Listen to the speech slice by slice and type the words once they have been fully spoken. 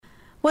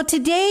Well,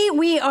 today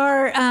we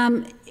are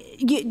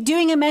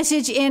doing a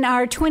message in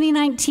our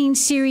 2019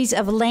 series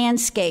of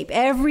landscape.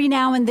 Every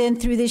now and then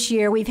through this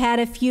year, we've had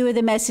a few of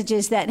the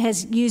messages that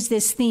has used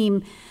this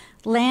theme,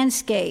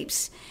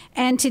 landscapes.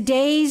 And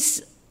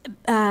today's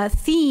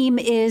theme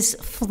is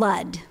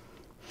flood.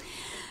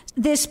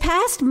 This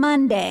past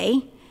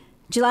Monday,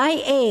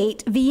 July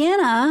 8,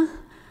 Vienna,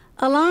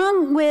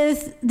 along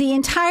with the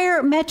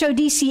entire Metro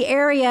DC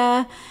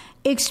area,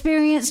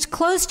 experienced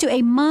close to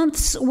a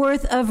month's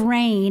worth of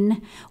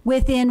rain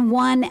within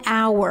 1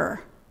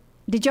 hour.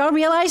 Did y'all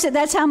realize that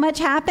that's how much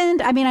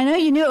happened? I mean, I know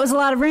you knew it was a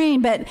lot of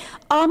rain, but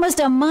almost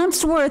a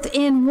month's worth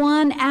in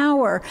 1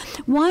 hour.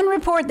 One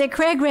report that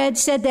Craig read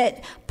said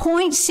that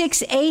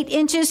 0.68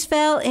 inches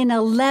fell in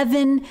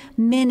 11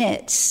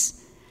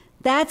 minutes.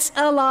 That's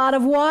a lot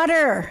of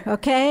water,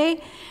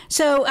 okay?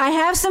 So I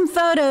have some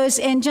photos,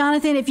 and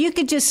Jonathan, if you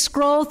could just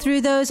scroll through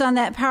those on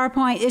that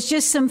PowerPoint, it's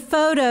just some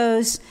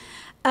photos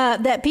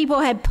that people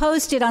had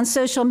posted on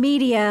social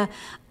media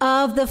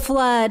of the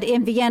flood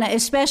in Vienna,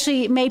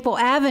 especially Maple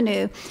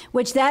Avenue,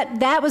 which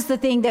that was the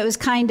thing that was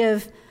kind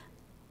of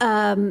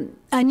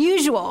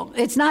unusual.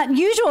 It's not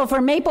usual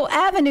for Maple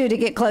Avenue to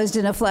get closed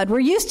in a flood.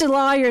 We're used to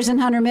Lawyers and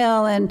Hunter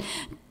Mill and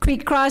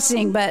Creek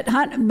Crossing, but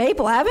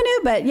Maple Avenue,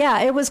 but yeah,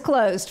 it was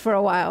closed for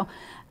a while.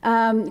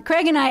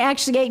 Craig and I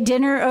actually ate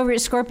dinner over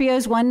at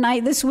Scorpio's one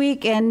night this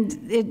week, and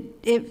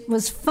it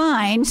was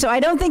fine. So I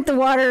don't think the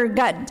water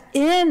got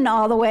in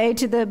all the way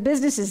to the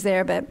businesses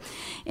there, but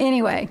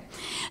anyway.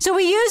 So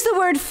we use the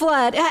word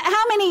flood.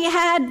 How many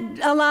had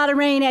a lot of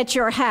rain at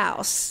your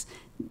house?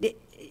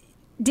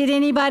 Did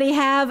anybody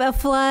have a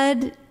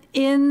flood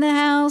in the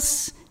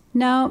house?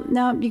 No,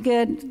 you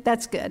good?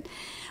 That's good.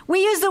 We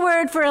use the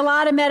word for a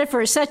lot of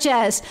metaphors, such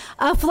as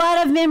a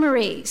flood of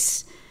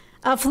memories,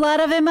 a flood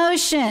of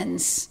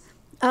emotions,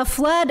 a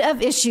flood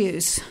of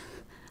issues,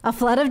 a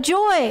flood of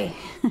joy,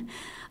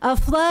 a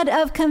flood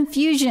of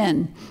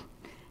confusion.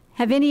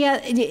 Have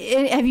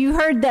you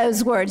heard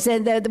those words,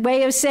 the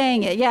way of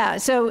saying it? Yeah,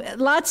 so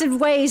lots of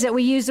ways that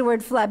we use the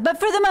word flood. But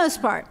for the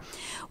most part,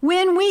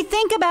 when we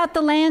think about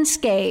the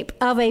landscape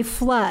of a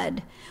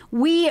flood,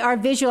 we are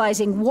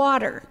visualizing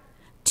water,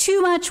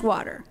 too much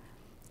water,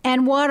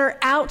 and water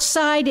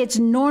outside its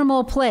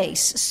normal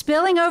place,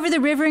 spilling over the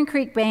river and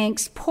creek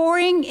banks,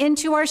 pouring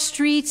into our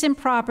streets and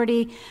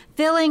property,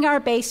 filling our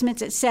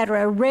basements,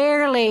 etc.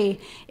 Rarely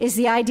is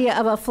the idea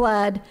of a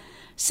flood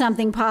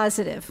something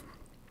positive.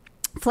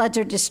 Floods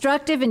are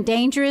destructive and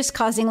dangerous,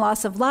 causing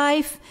loss of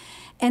life,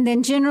 and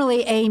then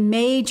generally a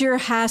major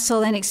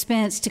hassle and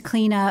expense to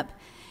clean up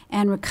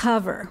and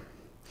recover.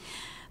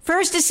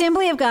 First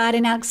Assembly of God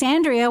in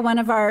Alexandria, one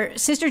of our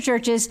sister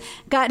churches,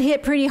 got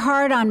hit pretty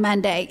hard on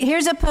Monday.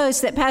 Here's a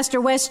post that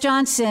Pastor Wes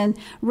Johnson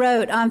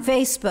wrote on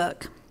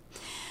Facebook.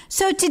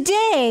 So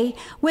today,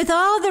 with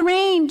all the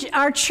rain,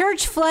 our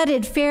church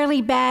flooded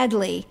fairly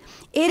badly.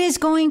 It is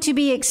going to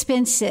be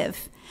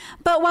expensive.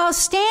 But while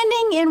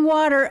standing in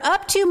water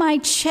up to my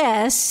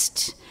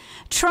chest,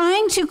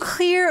 trying to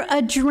clear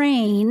a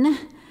drain,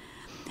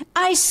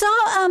 I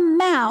saw a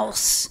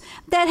mouse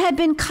that had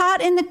been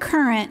caught in the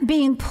current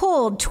being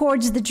pulled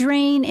towards the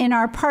drain in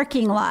our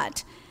parking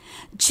lot.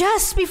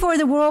 Just before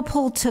the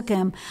whirlpool took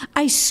him,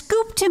 I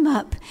scooped him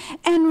up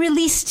and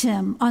released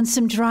him on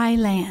some dry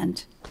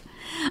land.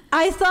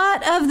 I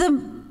thought of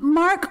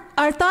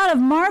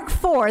Mark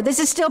 4. This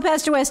is still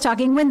Pastor West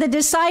talking. When the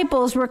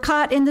disciples were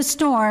caught in the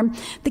storm,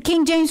 the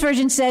King James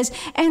Version says,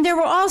 and there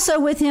were also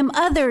with him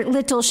other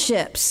little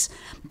ships.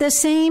 The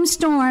same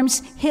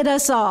storms hit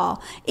us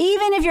all.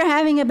 Even if you're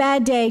having a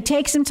bad day,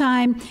 take some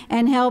time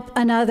and help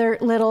another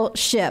little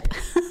ship.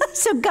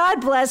 So God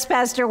bless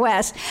Pastor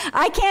West.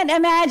 I can't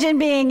imagine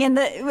being in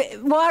the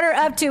water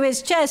up to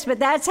his chest, but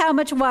that's how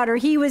much water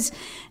he was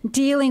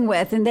dealing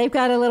with. And they've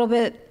got a little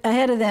bit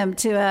ahead of them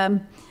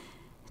to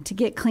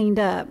get cleaned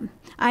up.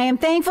 I am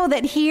thankful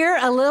that here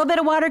a little bit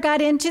of water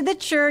got into the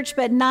church,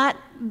 but not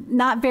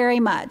very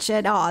much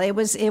at all. It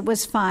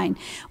was fine.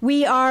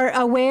 We are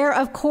aware,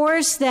 of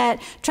course,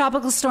 that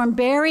Tropical Storm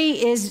Barry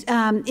is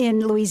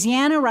in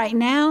Louisiana right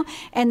now,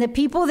 and the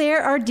people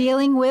there are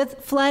dealing with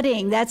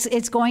flooding.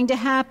 It's going to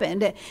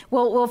happen.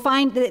 We'll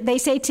find. They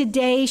say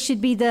today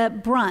should be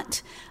the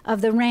brunt of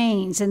the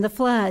rains and the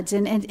floods,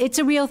 and it's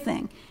a real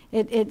thing.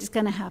 It's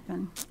going to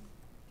happen.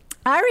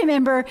 I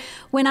remember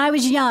when I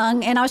was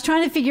young, and I was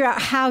trying to figure out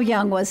how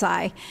young was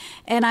I,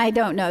 and I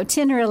don't know,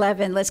 10 or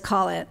 11, let's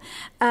call it,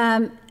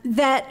 that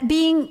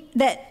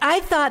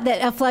I thought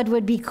that a flood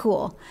would be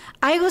cool.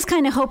 I was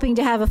kind of hoping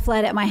to have a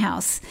flood at my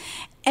house.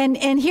 And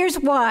here's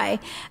why.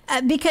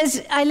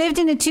 Because I lived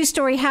in a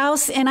 2-story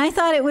house, and I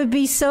thought it would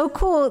be so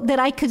cool that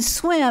I could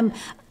swim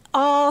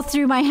all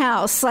through my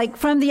house, like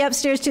from the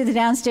upstairs to the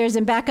downstairs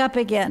and back up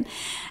again.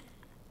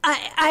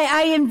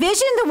 I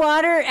envisioned the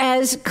water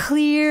as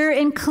clear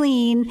and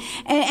clean,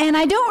 and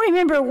I don't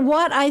remember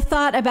what I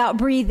thought about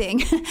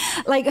breathing.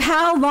 Like,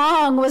 how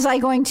long was I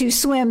going to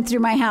swim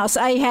through my house?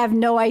 I have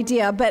no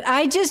idea, but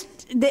I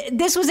just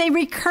This was a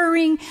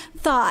recurring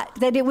thought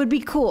that it would be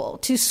cool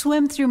to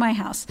swim through my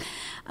house.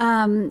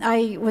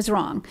 I was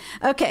wrong.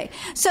 Okay,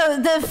 so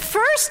the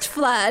first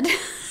flood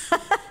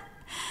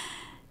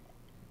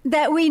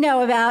that we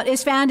know about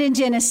is found in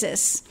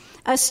Genesis,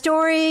 a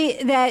story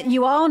that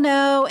you all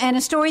know and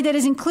a story that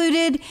is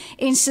included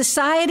in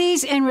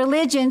societies and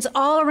religions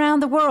all around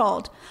the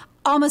world.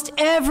 Almost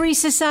every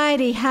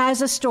society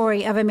has a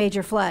story of a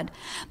major flood.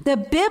 The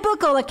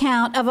biblical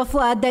account of a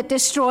flood that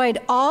destroyed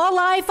all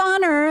life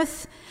on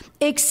earth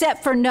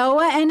except for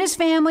Noah and his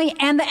family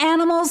and the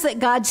animals that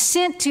God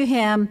sent to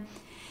him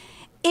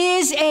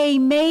is a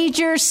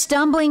major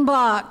stumbling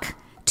block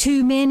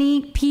to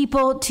many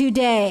people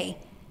today.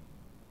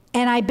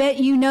 And I bet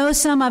you know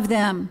some of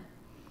them.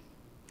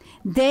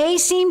 They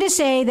seem to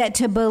say that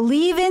to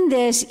believe in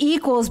this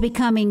equals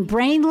becoming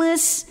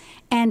brainless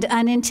and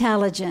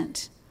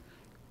unintelligent.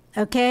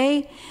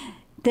 Okay?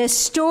 The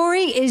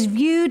story is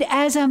viewed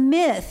as a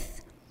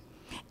myth,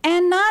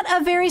 and not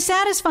a very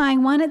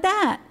satisfying one at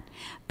that.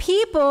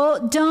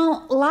 People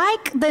don't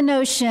like the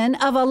notion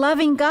of a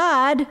loving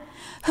God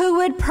who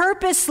would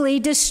purposely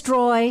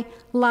destroy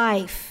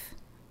life.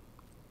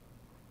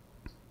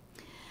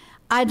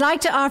 I'd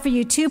like to offer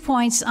you 2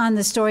 points on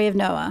the story of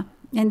Noah.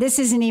 And this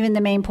isn't even the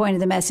main point of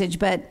the message,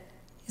 but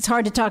it's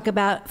hard to talk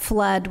about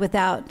flood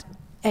without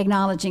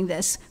acknowledging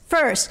this.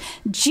 First,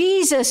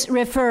 Jesus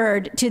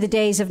referred to the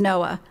days of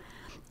Noah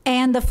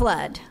and the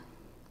flood.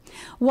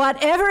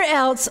 Whatever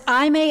else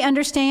I may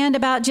understand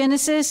about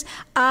Genesis,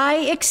 I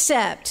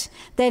accept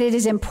that it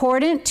is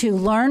important to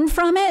learn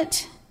from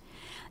it.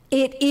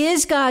 It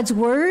is God's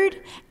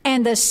word,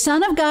 and the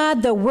Son of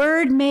God, the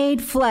Word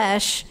made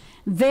flesh,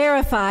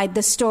 verified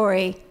the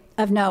story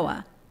of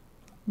Noah.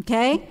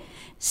 Okay?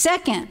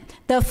 Second,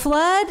 the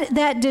flood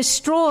that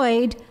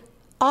destroyed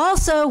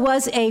also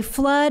was a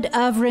flood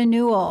of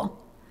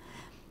renewal.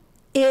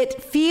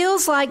 It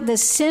feels like the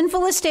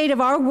sinful state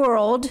of our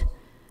world,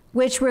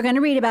 which we're going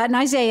to read about in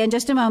Isaiah in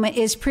just a moment,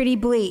 is pretty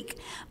bleak.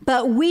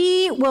 But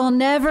we will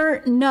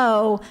never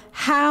know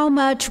how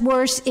much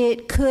worse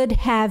it could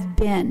have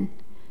been,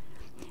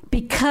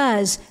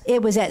 because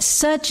it was at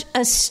such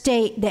a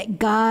state that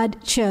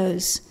God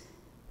chose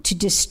to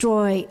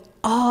destroy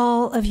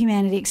all of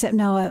humanity except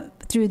Noah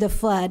through the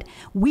flood.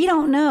 We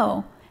don't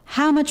know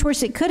how much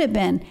worse it could have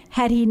been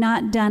had he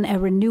not done a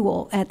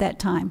renewal at that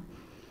time.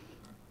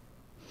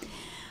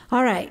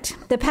 All right,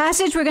 the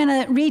passage we're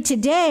going to read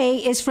today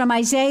is from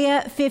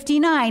Isaiah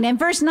 59, and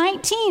verse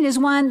 19 is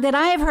one that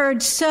I have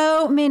heard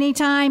so many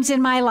times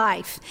in my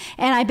life,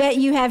 and I bet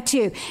you have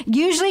too.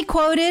 Usually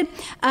quoted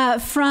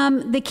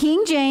from the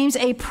King James,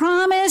 a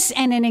promise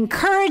and an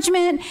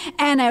encouragement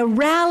and a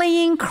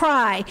rallying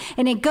cry,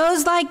 and it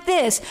goes like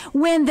this: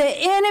 when the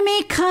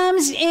enemy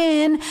comes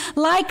in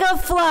like a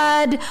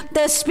flood,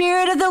 the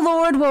Spirit of the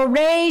Lord will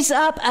raise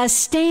up a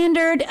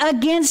standard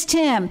against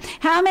him.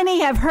 How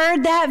many have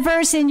heard that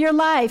verse in your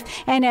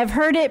life and have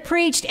heard it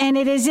preached, and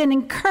it is an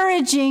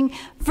encouraging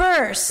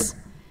verse?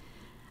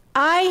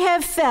 I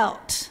have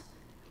felt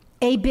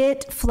a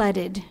bit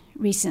flooded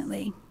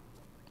recently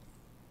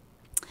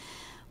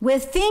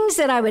with things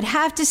that I would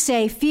have to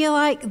say feel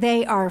like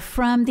they are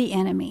from the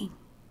enemy.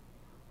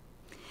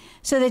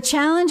 So the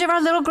challenge of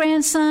our little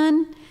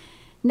grandson,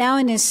 now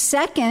in his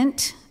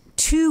second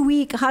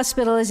 2-week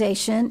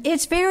hospitalization,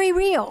 it's very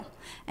real.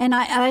 And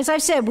as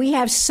I've said, we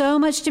have so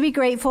much to be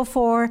grateful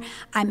for.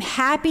 I'm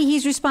happy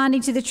he's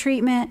responding to the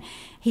treatment.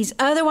 He's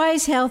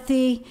otherwise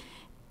healthy,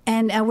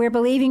 and we're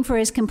believing for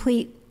his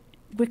complete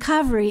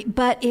recovery.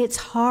 But it's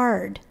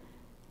hard.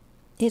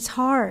 It's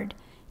hard.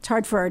 It's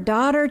hard for our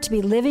daughter to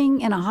be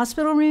living in a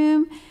hospital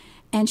room,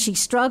 and she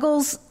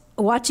struggles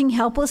watching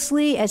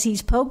helplessly as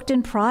he's poked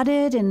and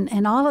prodded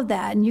and all of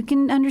that. And you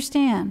can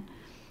understand.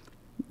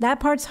 That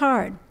part's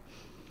hard.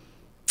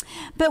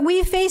 But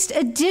we faced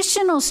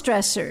additional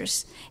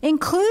stressors,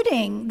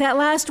 including that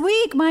last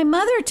week my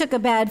mother took a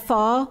bad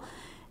fall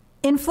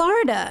in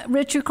Florida,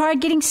 which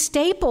required getting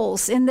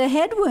staples in the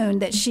head wound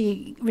that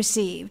she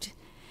received.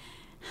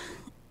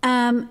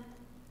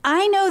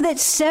 I know that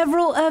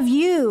several of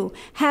you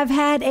have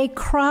had a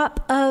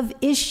crop of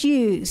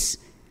issues,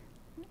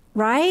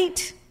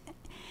 right?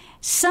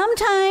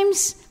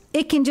 Sometimes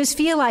it can just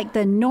feel like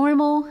the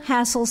normal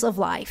hassles of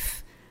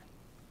life.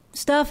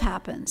 Stuff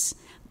happens.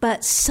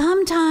 But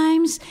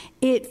sometimes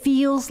it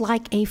feels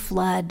like a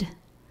flood,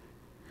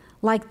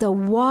 like the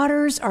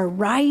waters are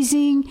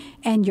rising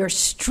and you're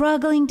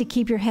struggling to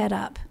keep your head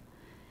up.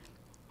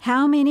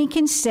 How many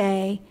can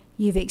say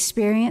you've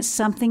experienced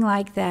something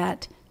like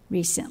that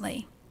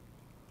recently?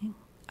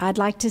 I'd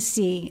like to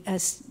see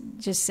us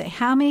just say,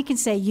 how many can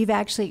say you've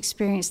actually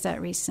experienced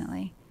that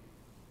recently?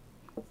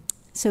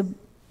 So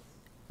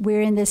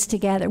we're in this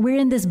together. We're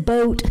in this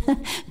boat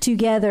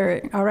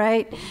together, all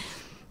right?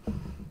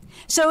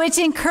 So it's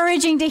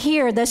encouraging to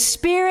hear the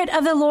Spirit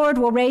of the Lord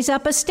will raise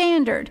up a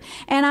standard.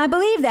 And I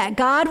believe that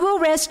God will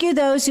rescue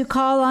those who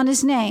call on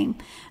his name.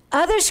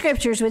 Other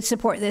scriptures would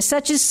support this,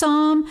 such as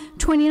Psalm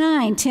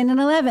 29, 10 and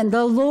 11.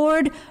 The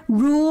Lord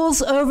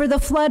rules over the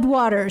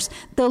floodwaters.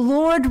 The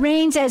Lord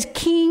reigns as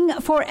king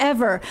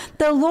forever.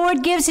 The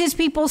Lord gives his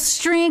people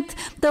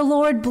strength. The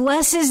Lord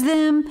blesses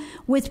them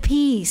with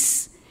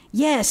peace.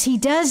 Yes, he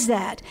does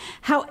that.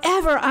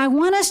 However, I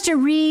want us to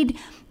read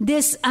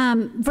this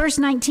verse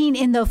 19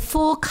 in the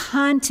full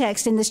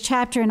context in this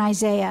chapter in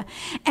Isaiah.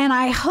 And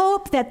I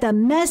hope that the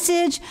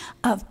message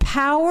of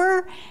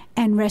power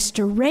and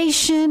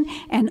restoration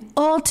and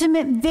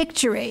ultimate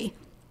victory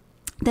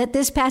that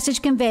this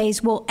passage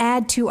conveys will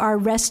add to our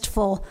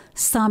restful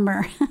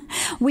summer.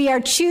 We are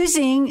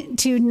choosing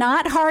to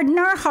not harden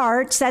our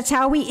hearts. That's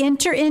how we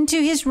enter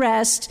into his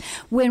rest.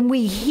 When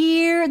we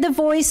hear the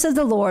voice of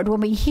the Lord,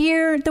 when we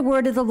hear the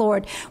word of the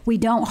Lord, we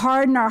don't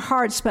harden our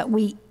hearts, but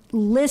we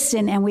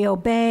listen and we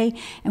obey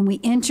and we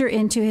enter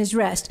into his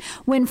rest.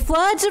 When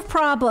floods of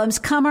problems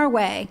come our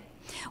way,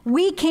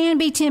 we can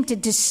be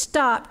tempted to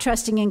stop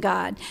trusting in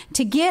God,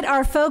 to get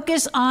our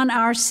focus on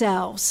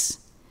ourselves,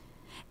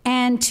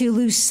 and to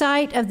lose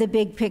sight of the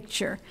big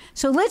picture.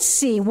 So let's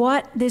see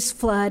what this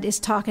flood is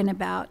talking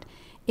about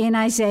in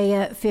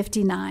Isaiah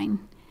 59.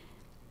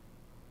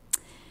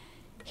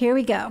 Here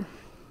we go.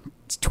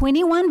 It's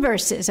 21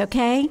 verses,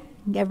 okay?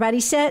 Everybody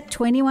set?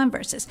 21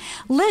 verses.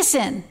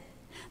 Listen.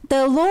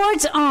 The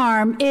Lord's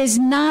arm is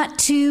not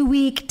too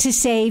weak to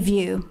save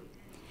you,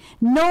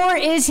 nor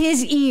is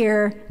his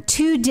ear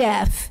too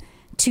deaf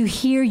to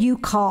hear you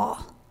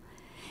call.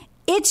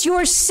 It's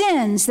your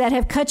sins that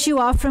have cut you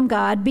off from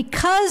God.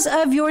 Because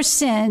of your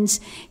sins,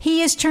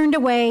 he is turned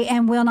away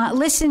and will not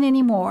listen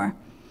anymore.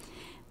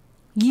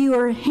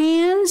 Your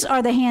hands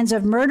are the hands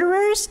of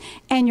murderers,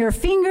 and your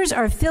fingers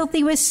are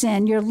filthy with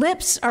sin. Your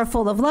lips are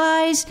full of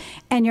lies,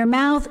 and your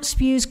mouth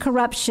spews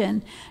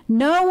corruption.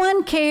 No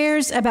one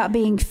cares about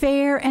being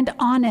fair and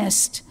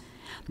honest.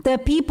 The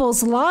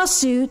people's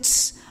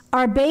lawsuits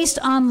are based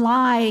on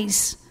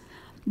lies.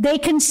 They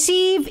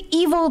conceive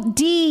evil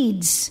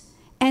deeds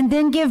and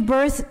then give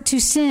birth to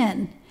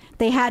sin.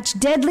 They hatch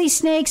deadly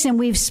snakes and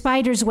weave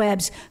spiders'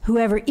 webs.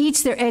 Whoever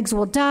eats their eggs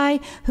will die.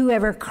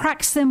 Whoever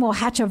cracks them will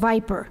hatch a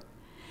viper.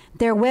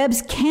 Their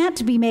webs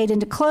can't be made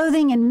into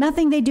clothing, and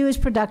nothing they do is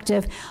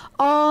productive.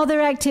 All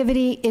their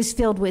activity is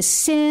filled with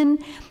sin,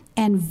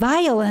 and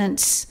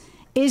violence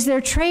is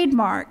their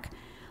trademark.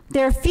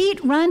 Their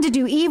feet run to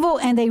do evil,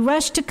 and they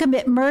rush to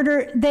commit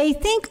murder. They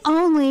think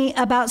only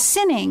about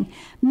sinning.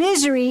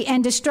 Misery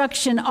and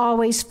destruction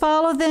always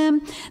follow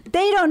them.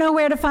 They don't know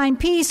where to find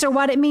peace or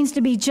what it means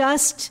to be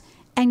just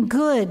and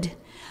good.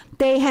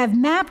 They have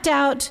mapped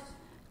out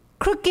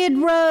crooked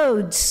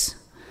roads,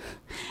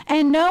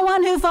 and no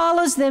one who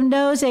follows them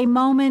knows a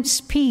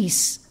moment's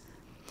peace.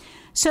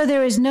 So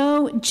there is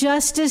no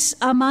justice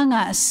among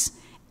us,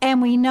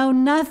 and we know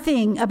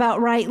nothing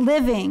about right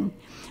living.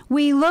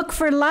 We look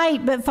for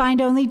light, but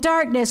find only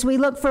darkness. We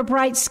look for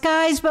bright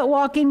skies, but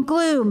walk in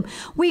gloom.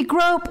 We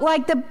grope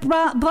like the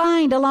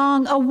blind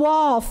along a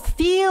wall,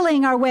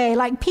 feeling our way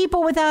like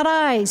people without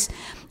eyes.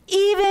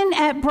 Even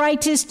at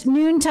brightest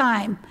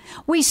noontime,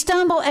 we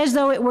stumble as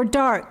though it were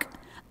dark.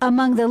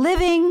 Among the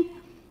living,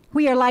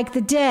 we are like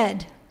the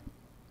dead.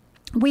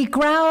 We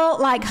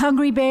growl like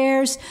hungry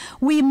bears.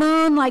 We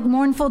moan like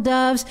mournful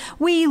doves.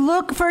 We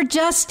look for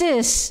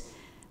justice,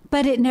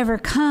 but it never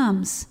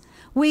comes.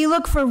 We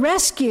look for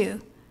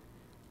rescue,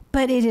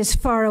 but it is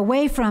far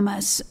away from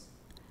us.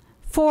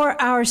 For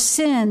our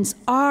sins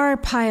are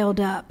piled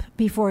up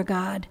before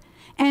God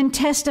and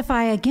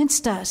testify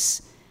against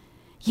us.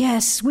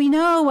 Yes, we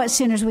know what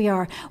sinners we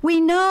are.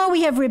 We know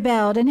we have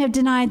rebelled and have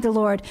denied the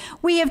Lord.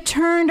 We have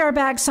turned our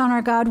backs on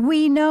our God.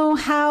 We know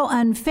how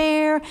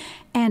unfair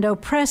and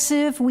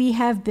oppressive we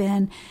have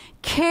been,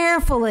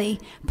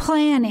 carefully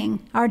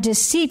planning our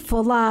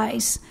deceitful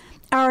lies.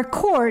 Our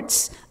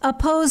courts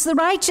oppose the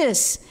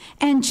righteous,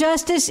 and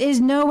justice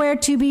is nowhere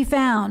to be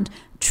found.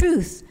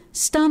 Truth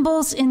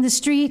stumbles in the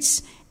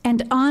streets,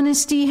 and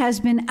honesty has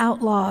been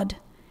outlawed.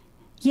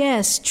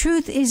 Yes,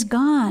 truth is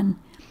gone,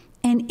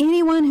 and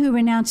anyone who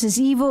renounces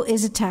evil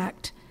is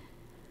attacked.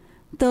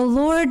 The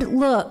Lord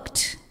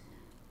looked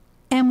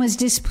and was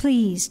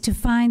displeased to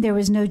find there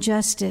was no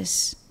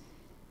justice.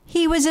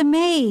 He was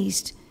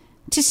amazed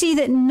to see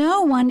that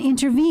no one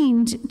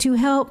intervened to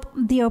help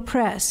the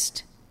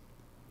oppressed.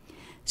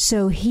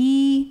 So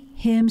he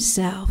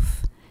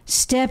himself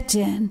stepped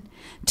in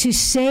to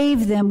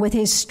save them with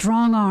his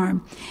strong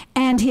arm,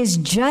 and his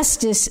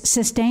justice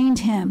sustained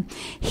him.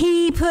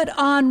 He put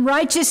on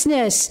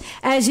righteousness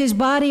as his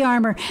body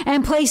armor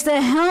and placed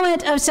the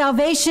helmet of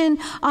salvation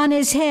on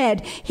his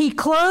head. He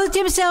clothed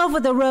himself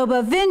with a robe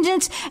of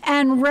vengeance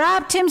and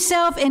wrapped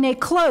himself in a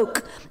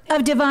cloak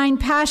of divine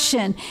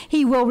passion.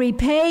 He will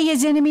repay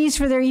his enemies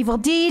for their evil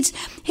deeds.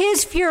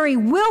 His fury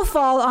will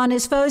fall on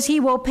his foes.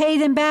 He will pay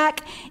them back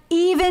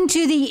even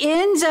to the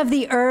ends of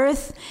the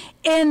earth.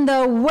 In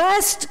the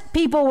west,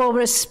 people will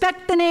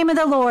respect the name of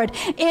the Lord.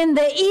 In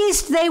the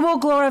east, they will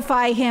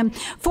glorify him.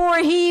 For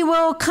he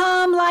will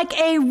come like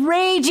a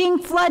raging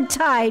flood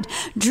tide,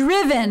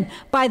 driven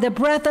by the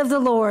breath of the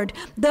Lord.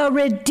 The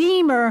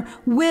Redeemer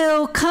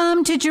will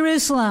come to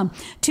Jerusalem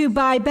to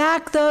buy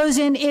back those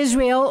in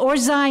Israel or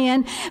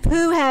Zion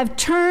who have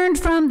turned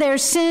from their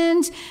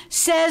sins,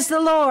 says the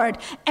Lord.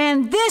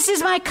 And this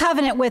is my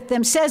covenant with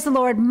them, says the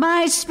Lord.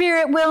 My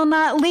spirit will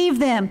not leave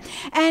them,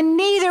 and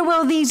neither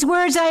will these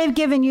words I have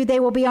given you. They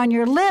will be on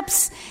your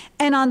lips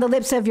and on the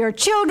lips of your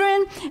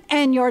children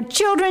and your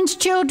children's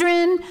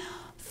children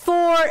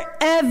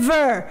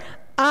forever.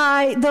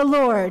 I, the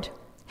Lord,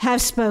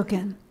 have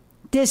spoken.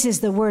 This is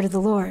the word of the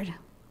Lord.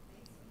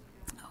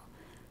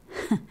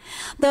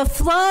 The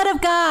flood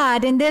of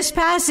God in this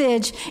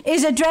passage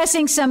is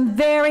addressing some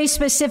very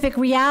specific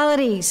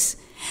realities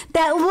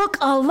that look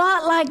a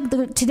lot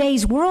like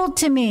today's world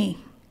to me.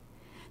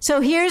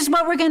 So here's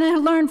what we're going to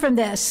learn from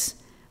this.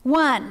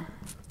 1,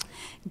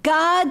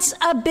 God's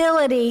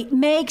ability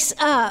makes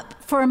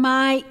up for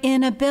my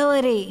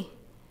inability.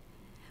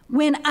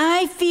 When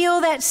I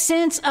feel that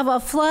sense of a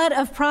flood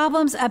of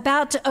problems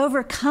about to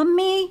overcome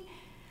me,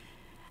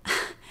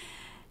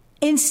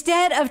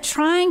 instead of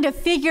trying to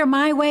figure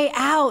my way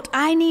out,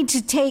 I need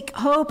to take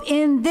hope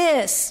in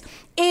this.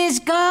 Is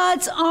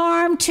God's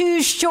arm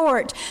too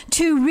short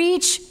to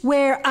reach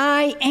where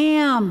I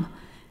am?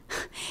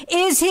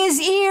 Is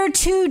his ear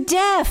too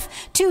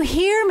deaf to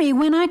hear me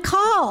when I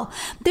call?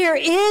 There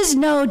is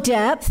no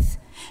depth,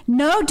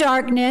 no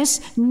darkness,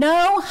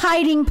 no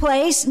hiding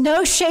place,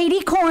 no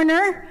shady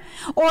corner,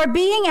 or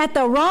being at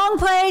the wrong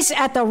place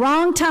at the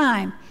wrong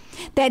time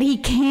that he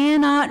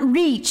cannot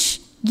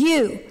reach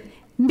you,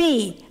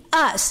 me,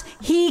 us.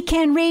 He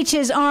can reach.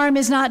 His arm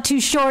is not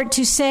too short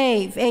to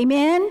save.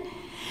 Amen?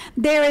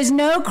 There is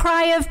no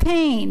cry of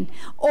pain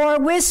or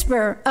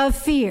whisper of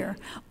fear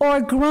or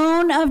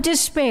groan of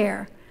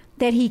despair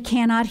that he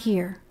cannot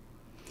hear.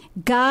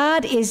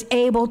 God is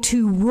able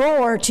to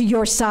roar to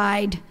your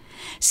side,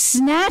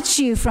 snatch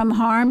you from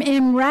harm,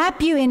 enwrap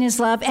you in his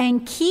love,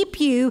 and keep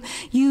you.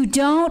 You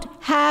don't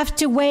have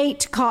to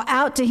wait to call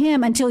out to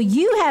him until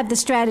you have the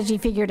strategy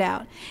figured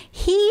out.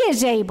 He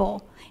is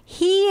able.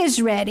 He is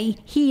ready.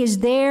 He is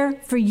there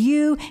for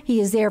you.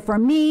 He is there for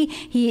me.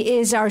 He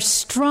is our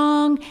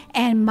strong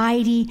and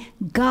mighty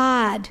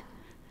God.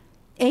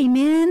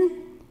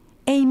 Amen?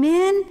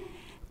 Amen?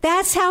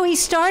 That's how he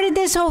started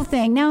this whole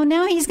thing.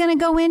 Now he's going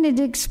to go in and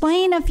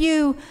explain a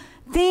few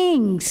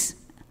things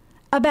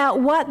about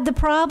what the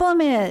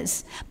problem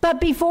is. But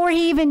before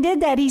he even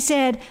did that, he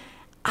said,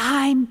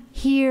 I'm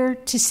here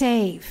to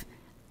save.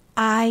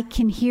 I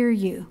can hear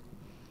you.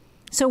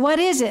 So what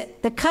is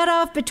it? The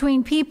cutoff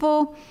between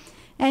people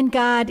and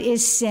God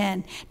is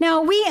sin.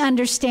 Now, we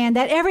understand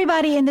that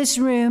everybody in this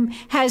room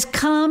has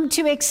come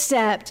to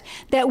accept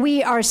that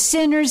we are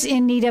sinners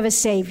in need of a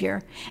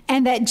Savior,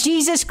 and that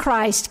Jesus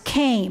Christ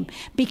came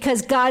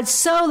because God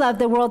so loved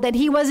the world that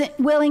he wasn't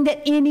willing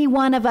that any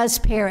one of us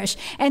perish,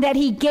 and that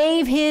he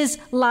gave his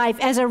life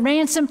as a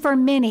ransom for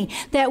many,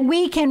 that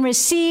we can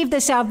receive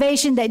the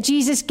salvation that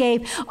Jesus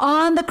gave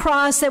on the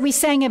cross that we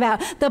sang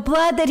about. The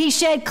blood that he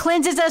shed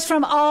cleanses us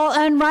from all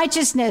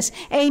unrighteousness.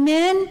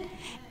 Amen?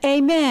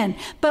 Amen.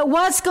 But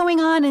what's going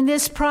on in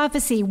this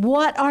prophecy?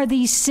 What are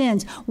these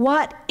sins?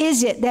 What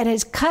is it that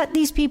has cut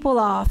these people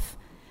off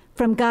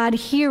from God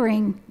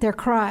hearing their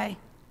cry?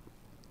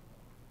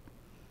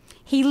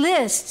 He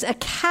lists a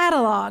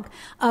catalog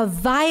of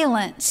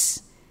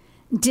violence,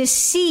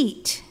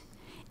 deceit,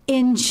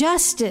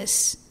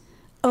 injustice,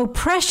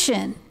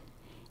 oppression,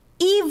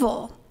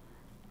 evil,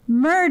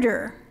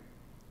 murder,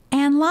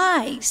 and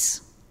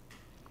lies.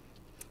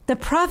 The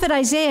prophet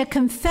Isaiah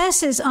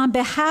confesses on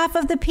behalf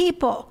of the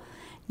people,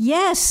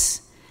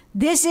 yes,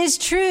 this is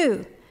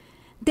true.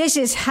 This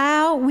is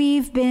how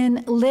we've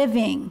been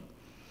living.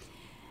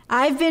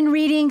 I've been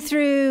reading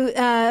through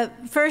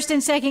 1st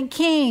and 2nd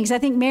Kings. I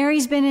think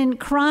Mary's been in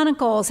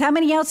Chronicles. How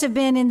many else have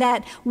been in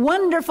that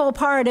wonderful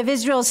part of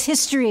Israel's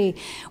history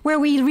where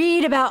we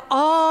read about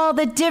all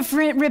the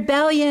different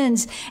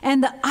rebellions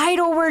and the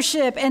idol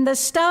worship and the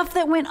stuff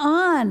that went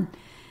on?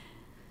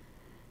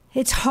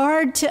 It's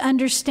hard to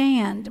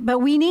understand, but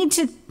we need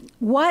to,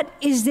 what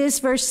is this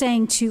verse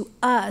saying to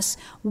us?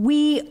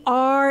 We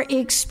are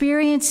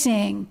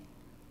experiencing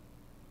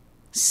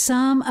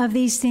some of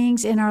these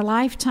things in our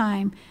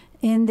lifetime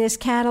in this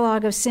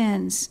catalog of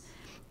sins.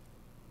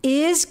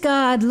 Is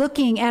God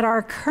looking at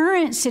our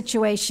current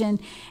situation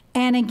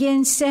and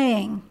again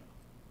saying,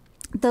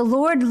 the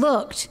Lord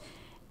looked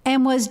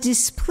and was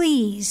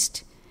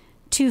displeased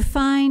to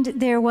find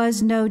there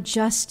was no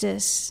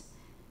justice.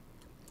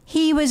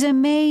 He was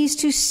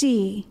amazed to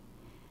see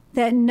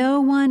that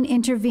no one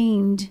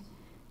intervened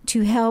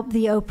to help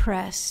the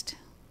oppressed.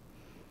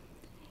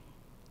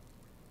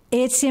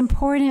 It's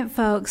important,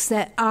 folks,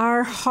 that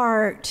our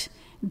heart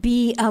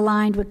be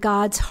aligned with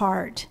God's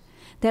heart,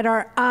 that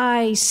our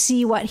eyes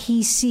see what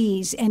he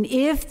sees. And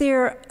if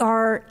there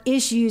are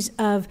issues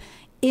of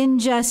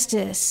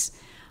injustice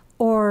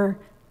or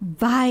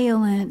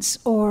violence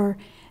or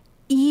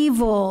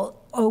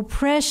evil,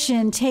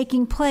 oppression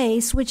taking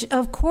place, which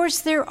of course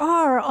there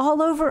are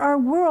all over our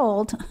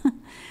world.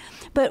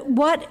 But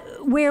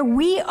where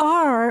we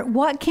are,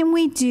 what can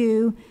we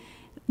do?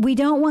 We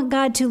don't want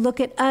God to look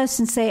at us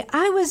and say,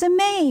 I was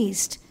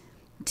amazed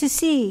to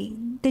see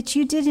that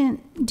you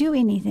didn't do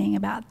anything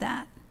about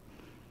that,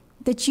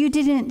 that you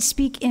didn't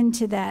speak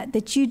into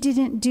that you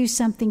didn't do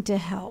something to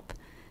help.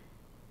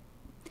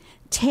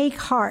 Take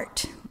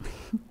heart.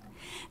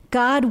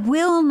 God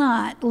will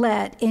not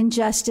let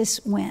injustice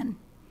win.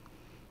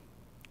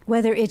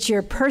 Whether it's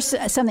your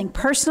something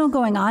personal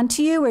going on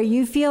to you where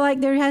you feel like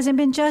there hasn't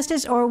been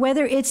justice, or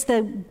whether it's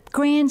the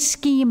grand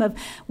scheme of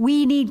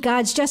we need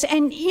God's justice.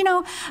 And,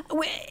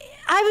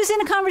 I was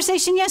in a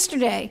conversation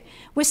yesterday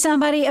with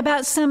somebody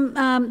about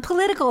some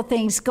political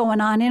things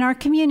going on in our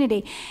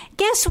community.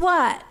 Guess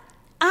what?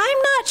 I'm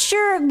not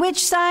sure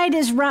which side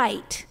is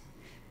right.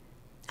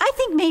 I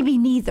think maybe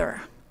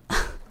neither.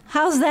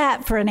 How's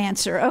that for an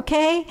answer,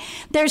 okay?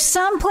 There's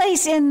some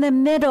place in the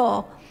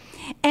middle.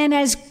 And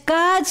as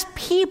God's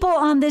people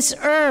on this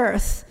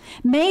earth,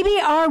 maybe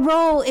our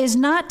role is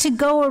not to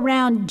go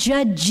around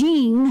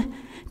judging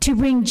to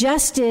bring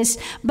justice,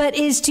 but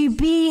is to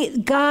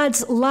be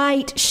God's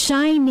light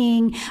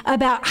shining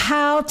about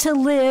how to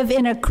live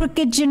in a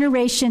crooked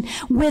generation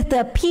with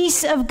the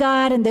peace of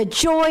God and the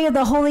joy of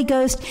the Holy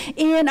Ghost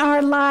in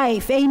our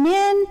life.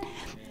 Amen?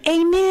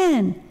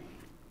 Amen.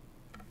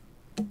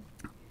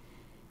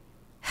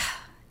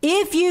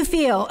 If you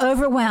feel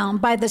overwhelmed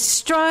by the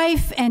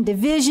strife and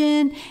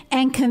division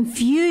and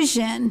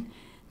confusion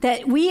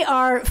that we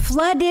are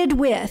flooded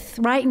with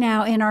right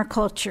now in our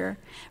culture,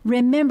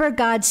 remember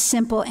God's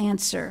simple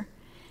answer.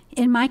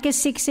 In Micah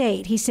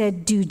 6:8, he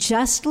said, do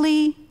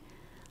justly,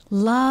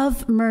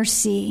 love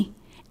mercy,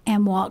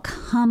 and walk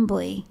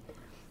humbly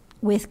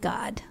with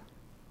God.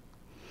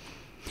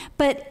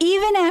 But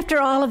even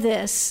after all of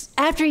this,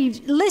 after he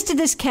listed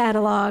this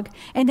catalog,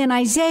 and then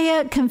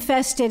Isaiah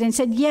confessed it and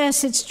said,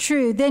 yes, it's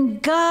true, then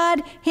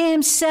God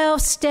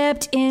himself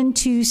stepped in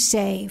to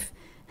save.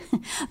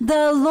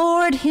 The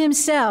Lord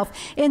himself,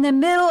 in the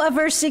middle of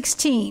verse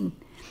 16,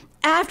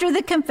 after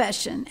the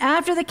confession,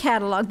 after the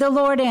catalog, the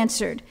Lord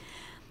answered,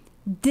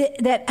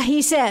 that he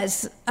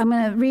says, I'm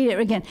going to read it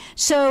again.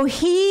 So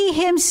he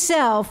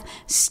himself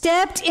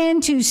stepped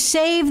in to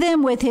save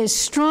them with his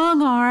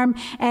strong arm,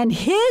 and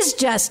his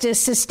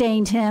justice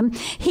sustained him.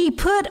 He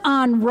put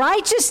on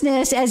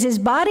righteousness as his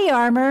body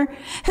armor.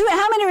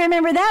 How many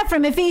remember that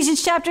from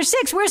Ephesians chapter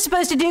 6? We're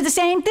supposed to do the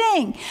same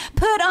thing.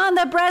 Put on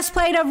the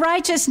breastplate of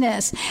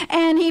righteousness.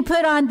 And he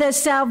put on the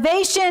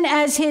salvation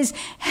as his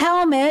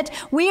helmet.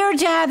 We are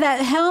to have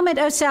that helmet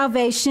of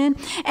salvation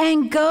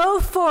and go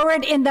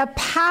forward in the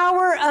power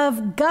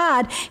of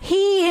God.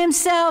 He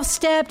himself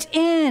stepped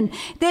in.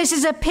 This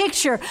is a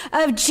picture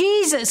of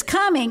Jesus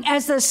coming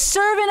as the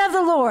servant of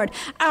the Lord,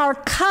 our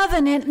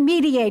covenant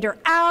mediator,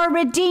 our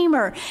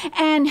Redeemer.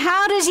 And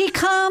how does he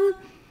come?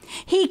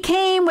 He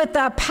came with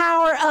the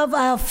power of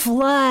a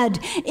flood,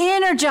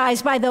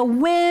 energized by the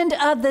wind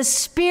of the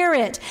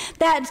Spirit.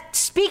 That,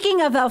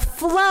 speaking of a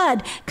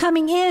flood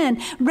coming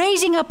in,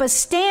 raising up a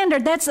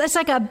standard, that's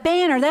like a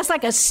banner, that's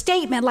like a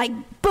statement, like,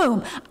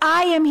 boom,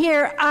 I am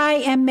here, I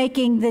am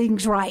making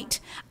things right.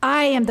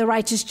 I am the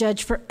righteous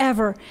judge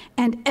forever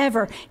and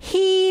ever.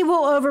 He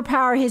will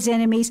overpower his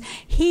enemies.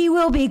 He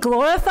will be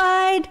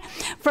glorified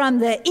from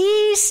the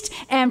east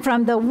and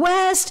from the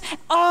west.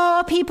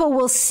 All people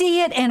will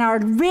see it, and our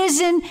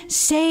risen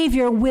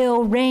Savior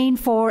will reign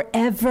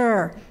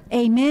forever.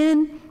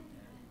 Amen.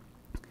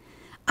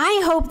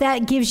 I hope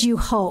that gives you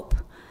hope.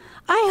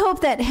 I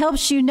hope that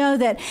helps you know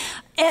that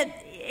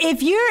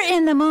if you're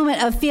in the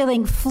moment of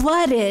feeling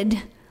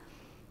flooded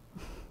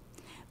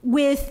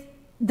with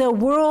the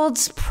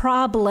world's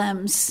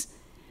problems,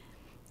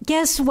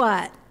 guess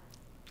what?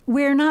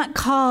 We're not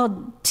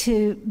called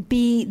to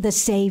be the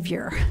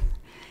Savior.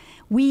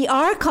 We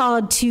are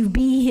called to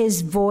be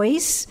his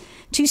voice,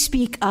 to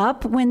speak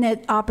up when the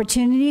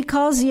opportunity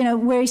calls,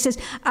 where he says,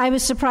 I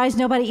was surprised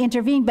nobody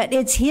intervened, but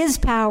it's his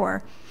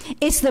power.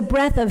 It's the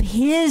breath of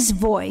his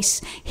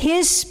voice,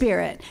 his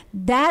Spirit.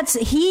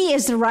 He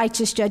is the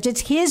righteous judge.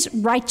 It's his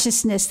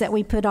righteousness that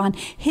we put on,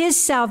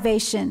 his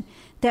salvation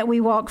that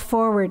we walk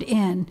forward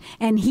in,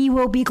 and he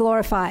will be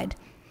glorified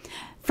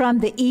from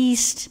the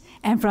east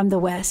and from the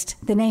west.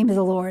 The name of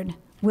the Lord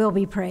will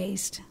be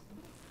praised.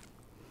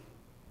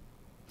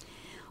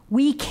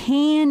 We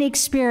can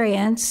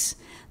experience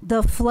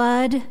the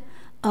flood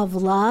of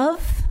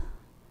love,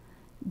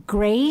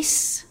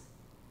 grace,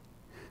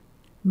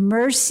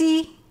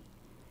 mercy,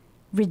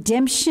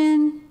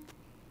 redemption,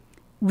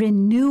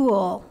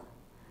 renewal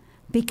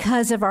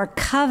because of our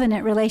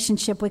covenant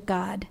relationship with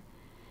God.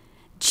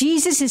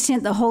 Jesus has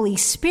sent the Holy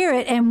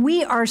Spirit, and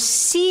we are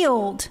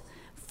sealed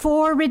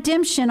for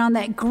redemption on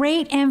that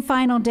great and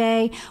final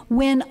day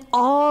when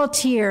all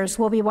tears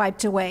will be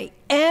wiped away,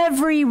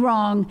 every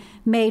wrong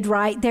made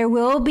right. There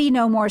will be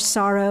no more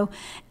sorrow,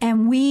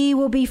 and we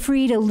will be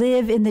free to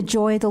live in the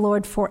joy of the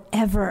Lord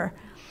forever.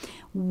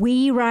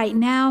 We right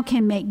now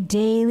can make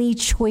daily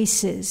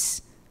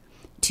choices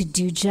to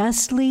do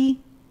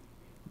justly,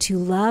 to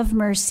love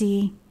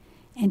mercy,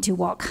 and to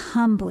walk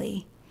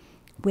humbly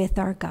with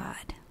our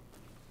God.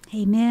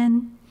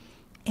 Amen.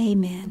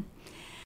 Amen.